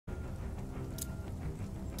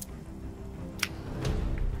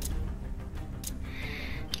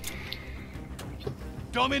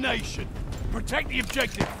Domination. Protect the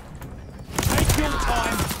objective. Take your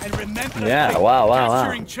time and remember. Yeah, wow.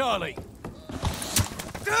 Capturing Charlie.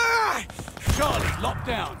 Charlie, locked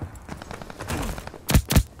down.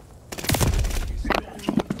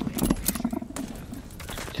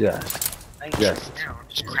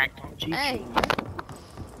 Just cracked on G. Hey.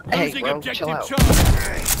 Losing Bro, objective chill out.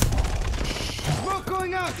 Charlie. Smoke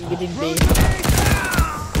going out. You getting big?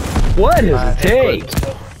 what does it take?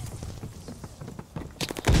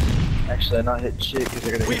 Actually, I'm not hitting shit because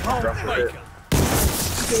they're gonna We hit me hold rough with Baker. it.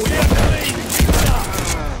 We have the lead. Keep it up.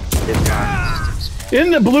 It's not resistance.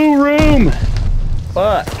 In the blue room.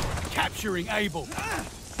 Fuck. Capturing Able.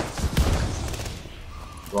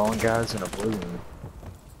 Wrong guys in a blue room.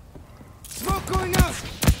 Smoke going out.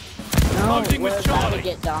 No, Closing we're with about Charlie. to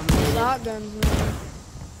get dominated. Shotguns, man.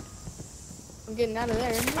 I'm getting out of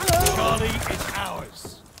there. Charlie is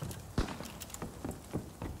ours.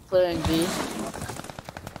 Clearing B.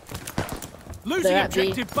 Losing They're at B.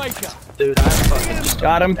 objective Baker. Dude, I fucking just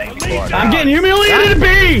Got him. thank you. I'm getting humiliated at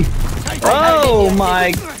B. Oh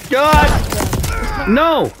my god.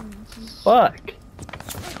 No. Fuck.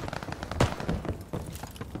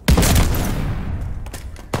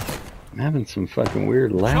 I'm having some fucking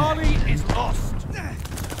weird lag. Charlie is lost.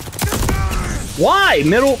 Why?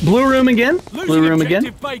 Middle blue room again? Losing Blue room again?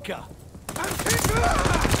 objective Baker.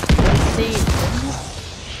 C.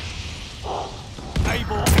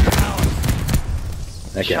 Able is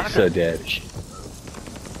ours. That guy's so dead.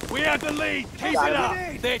 We have the lead. Keep it up.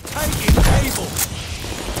 They're taking Able.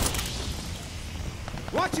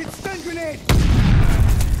 Watch it, stun grenade.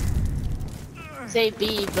 Say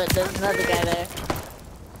B, but there's another guy there.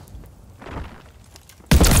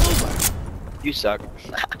 You suck.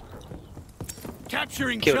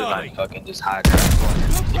 Capturing Killed him, Charlie. I fucking just hide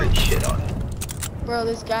around and shit on it. Bro,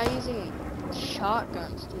 this guy using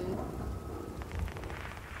shotguns, dude.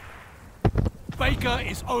 Baker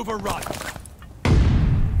is overrun.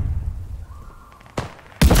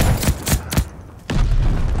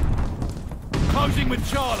 Closing with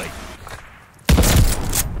Charlie.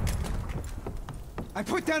 I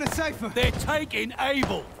put down a cipher. They're taking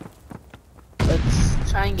Able. Let's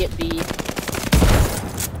try and get B.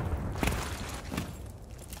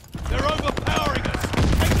 They're overpowering us.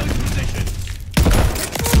 Take those positions.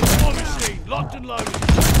 War machine, locked and loaded.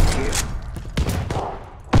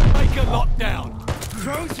 Baker locked down.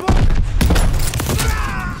 Throwing smoke.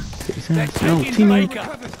 They're No, taking teammate. Baker.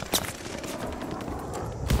 Covered.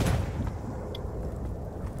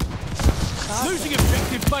 Losing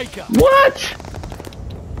objective Baker. What?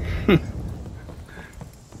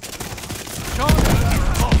 Charlie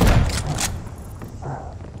is lost.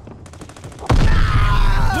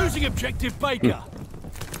 Losing objective Baker.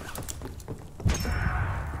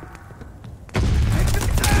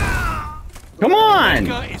 Come on!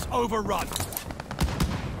 Baker is overrun.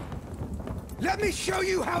 Let me show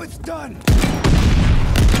you how it's done.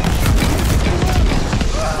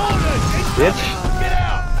 Bitch. Get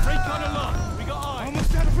out. Recon alert. We got eyes.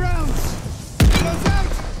 Almost out of rounds. Close out.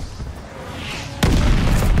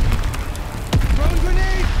 Throwing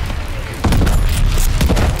grenade.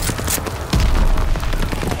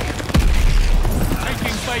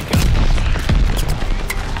 Taking Baker.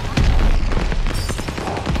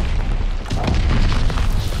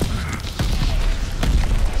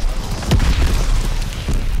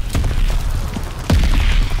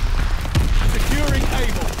 Securing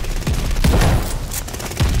Able.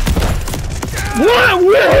 What?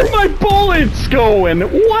 Where are my bullets going?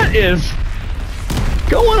 What is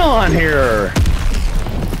going on here?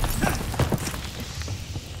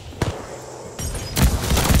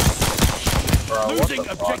 Bro, what Losing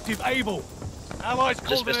the fuck? objective Able. Allies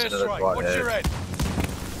called an missed another airstrike. quad Watch head. your head.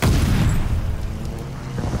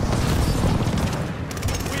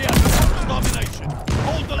 We have total domination.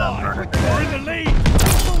 Hold the line. murdered We're in the lead.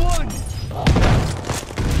 Number one.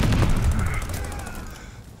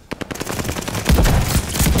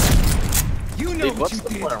 You know Dude, what what's you the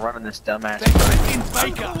did. point of running this dumbass They're taking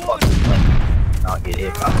fucking Baker. like, not get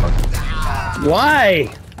hit by fucking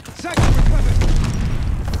Why? Second recovered.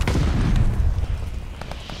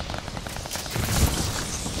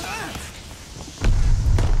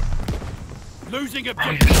 Losing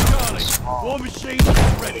objective Charlie. War machine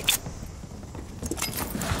is ready.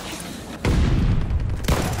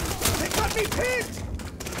 They got me pinned.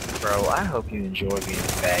 Bro, I hope you enjoy being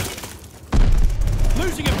a faggot.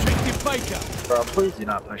 Losing objective Baker. Bro, please do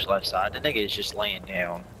not push left side. The nigga is just laying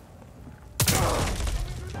down.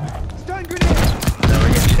 Stun grenade. Never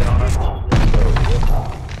get shit on him.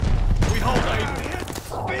 We hold Able.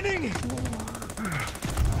 Spinning.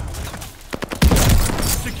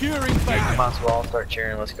 Securing Baker. might as well all start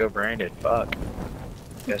cheering, let's go Brandon. Fuck.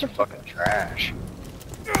 You guys are fucking trash.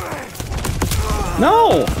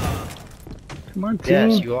 No! Come on, team.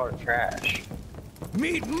 Yes, you are trash.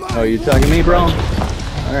 Meet my Oh, you talking to me, bro?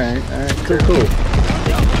 Alright, cool.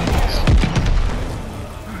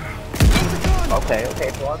 Okay,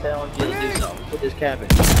 fall down, just do something with this cabin.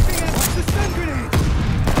 What's the stun grenade?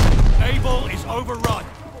 Able is overrun.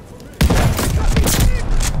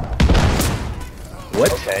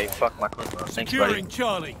 What? Okay, fuck my clip. Thanks, buddy. Securing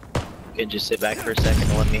Charlie. You can just sit back for a second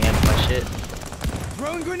and let me handle my shit.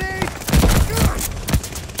 Throwing grenade.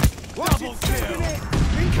 Double kill. Grenade.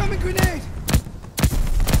 Incoming grenade.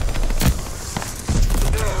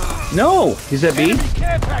 No! He's at B? Enemy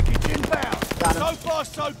care package inbound. Got him. So far,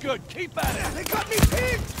 so good. Keep at it. They got me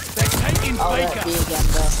pinned. They're taking Oh, that B Baker. again,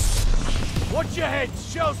 bro. Watch your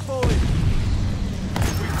heads. Shells falling.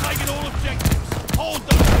 We've taken all objectives. Hold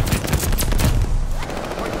those positions.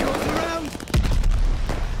 What goes around?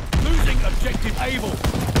 Losing objective Able.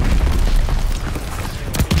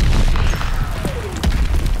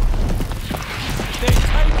 They're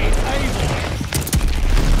taking Able.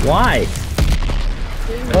 Why?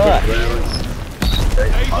 Fuck. Able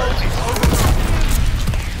is overrun.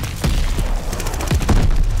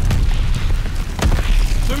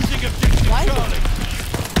 Losing objective Why? Charlie.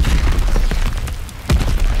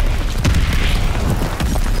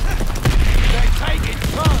 They're taking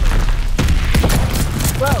Charlie.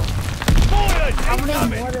 Bro, Spoilers how many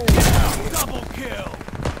incoming. mortars? Double kill.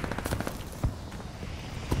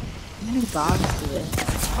 How many bombs do they?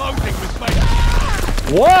 Closing with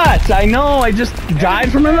Baker. What? I know, I just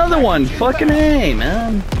died from another one. Fucking A,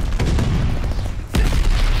 man.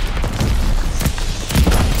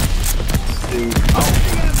 Dude, oh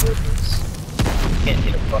my goodness. Can't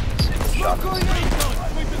hit a fucking single shot. Going recon.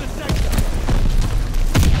 Sweep in the sector.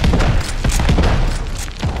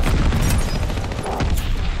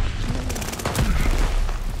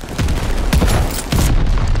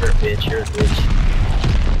 You're a bitch, you're a bitch.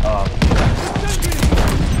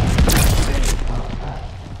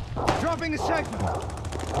 Dropping a segment.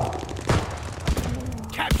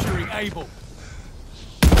 Capturing Able.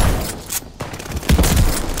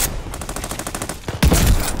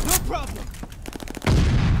 No problem.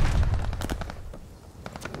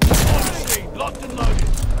 On machine, locked and loaded.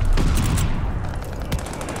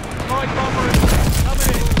 Light bomber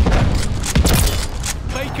coming in.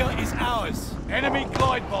 Baker is ours. Enemy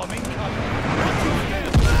glide bomb incoming.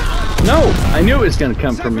 No! I knew it was gonna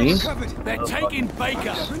come from me. They're taking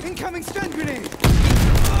Baker. Incoming stun grenade.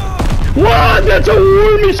 What? That's a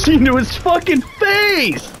war machine to his fucking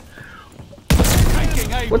face!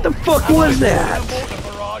 Taking Able. What the fuck was that? Mortar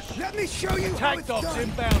barrage. Let me show you Attack dogs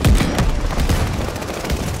inbound.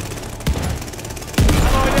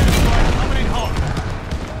 Allied airstrike coming in hot.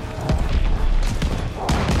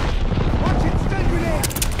 Watch it, stun grenade.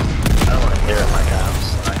 I don't want to hear it like that. I'm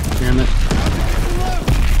sorry. Damn it.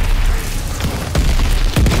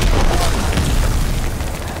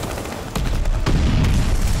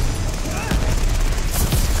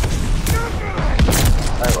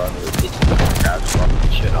 I love it. It's the crowd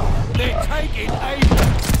fucking shit on. They're taking Able.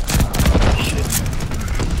 Shit.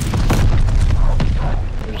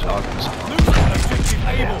 There's August. Losing objective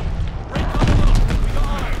Able. Recon aloft. We got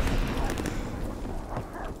eyes.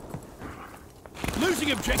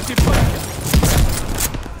 Losing objective Baker.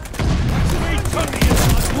 Speed Tony is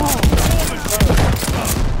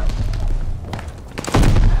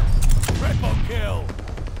triple kill.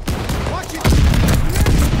 Watch it.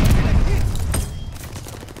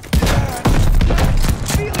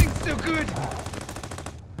 Feeling so good.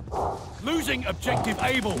 Losing objective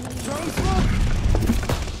Able. Drone smoke.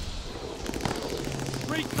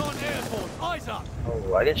 Recon airborne. Eyes up.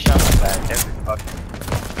 Oh, I get shot in the back every fucking.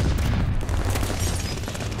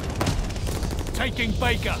 Taking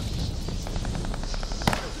Baker.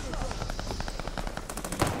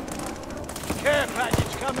 Care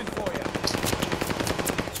package coming for you.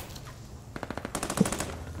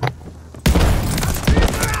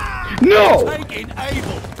 No! Taking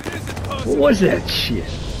Able. What was that shit?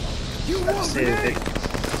 You won't See the big.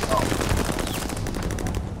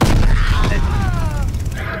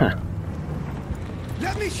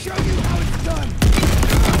 Let me show you how it's done.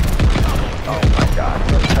 Oh my god,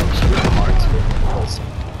 that touch your heart.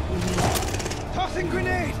 Tossing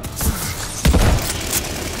grenade.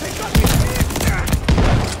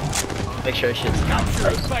 Make sure shit's not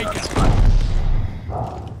Capturing Baker.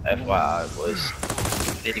 FYI,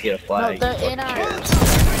 boys. Need to get a No, flag. they're in our...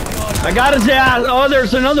 I got his ass! Oh,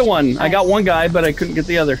 there's another one! I got one guy, but I couldn't get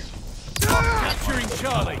the other. Capturing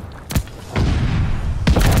Charlie.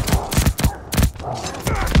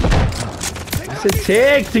 What's it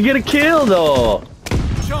take to get a kill, though?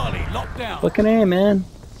 Charlie, locked down. Fucking A, man.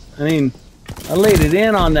 I mean, I laid it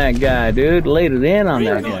in on that guy, dude. Laid it in on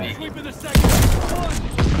that Recon, guy. sweeping the sector.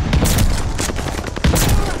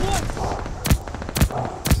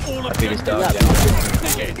 All Biggest dog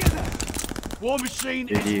objectives. down. Dig in. War machine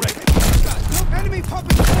is GG. ready. Enemy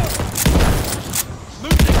popping forward.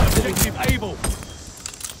 Losing objective able.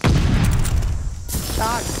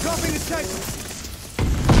 Shot. Dropping the tank.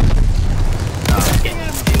 Getting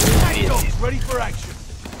Tank dogs ready for action.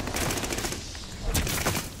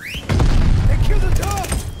 They killed the dog.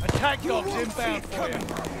 Attack dogs inbound for you.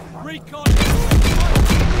 Recon.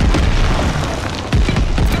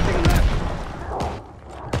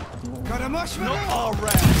 Got a marshmallow. Not our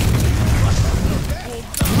round.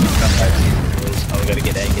 Oh, we gotta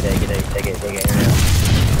get A. Take it. Take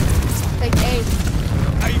A.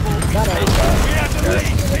 Able. Got A. We have the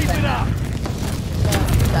lead. Keep it up.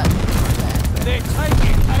 Yeah, They're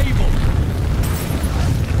taking able.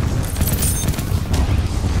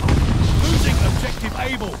 Losing objective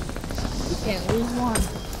able. you can't lose one.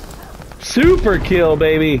 Super kill,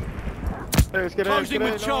 baby. Closing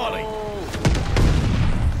with Charlie.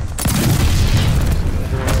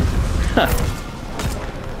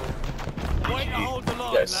 Way to hold the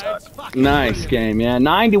line, Yes, lads. Fucking Nice brilliant. game, yeah.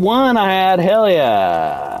 91 I had. Hell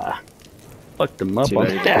yeah. Fucked them up Too on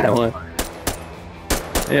bad. that one.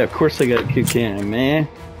 Yeah, of course I got a Q cam, man.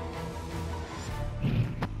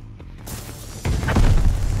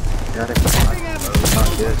 Got it.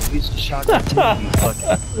 Use the shotgun too, you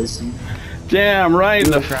fucking pussy. Damn, right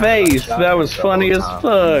in the face. That was funny as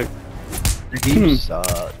fuck. You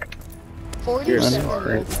suck. 47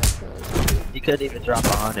 smart. You couldn't even drop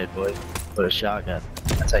 100, boy, with a shotgun.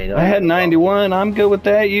 That's how you know. I had 91. I'm good with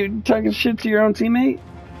that. You talking shit to your own teammate,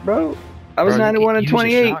 bro? I was 91 and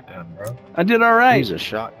 28. Shotgun, bro. I did all right. Use a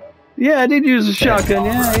shotgun. Yeah, I did use a shotgun.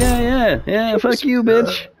 Yeah. Fuck you,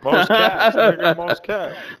 bitch. Most cats, nigga, most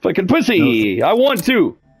cats. Fucking pussy. I want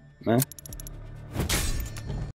to. Huh?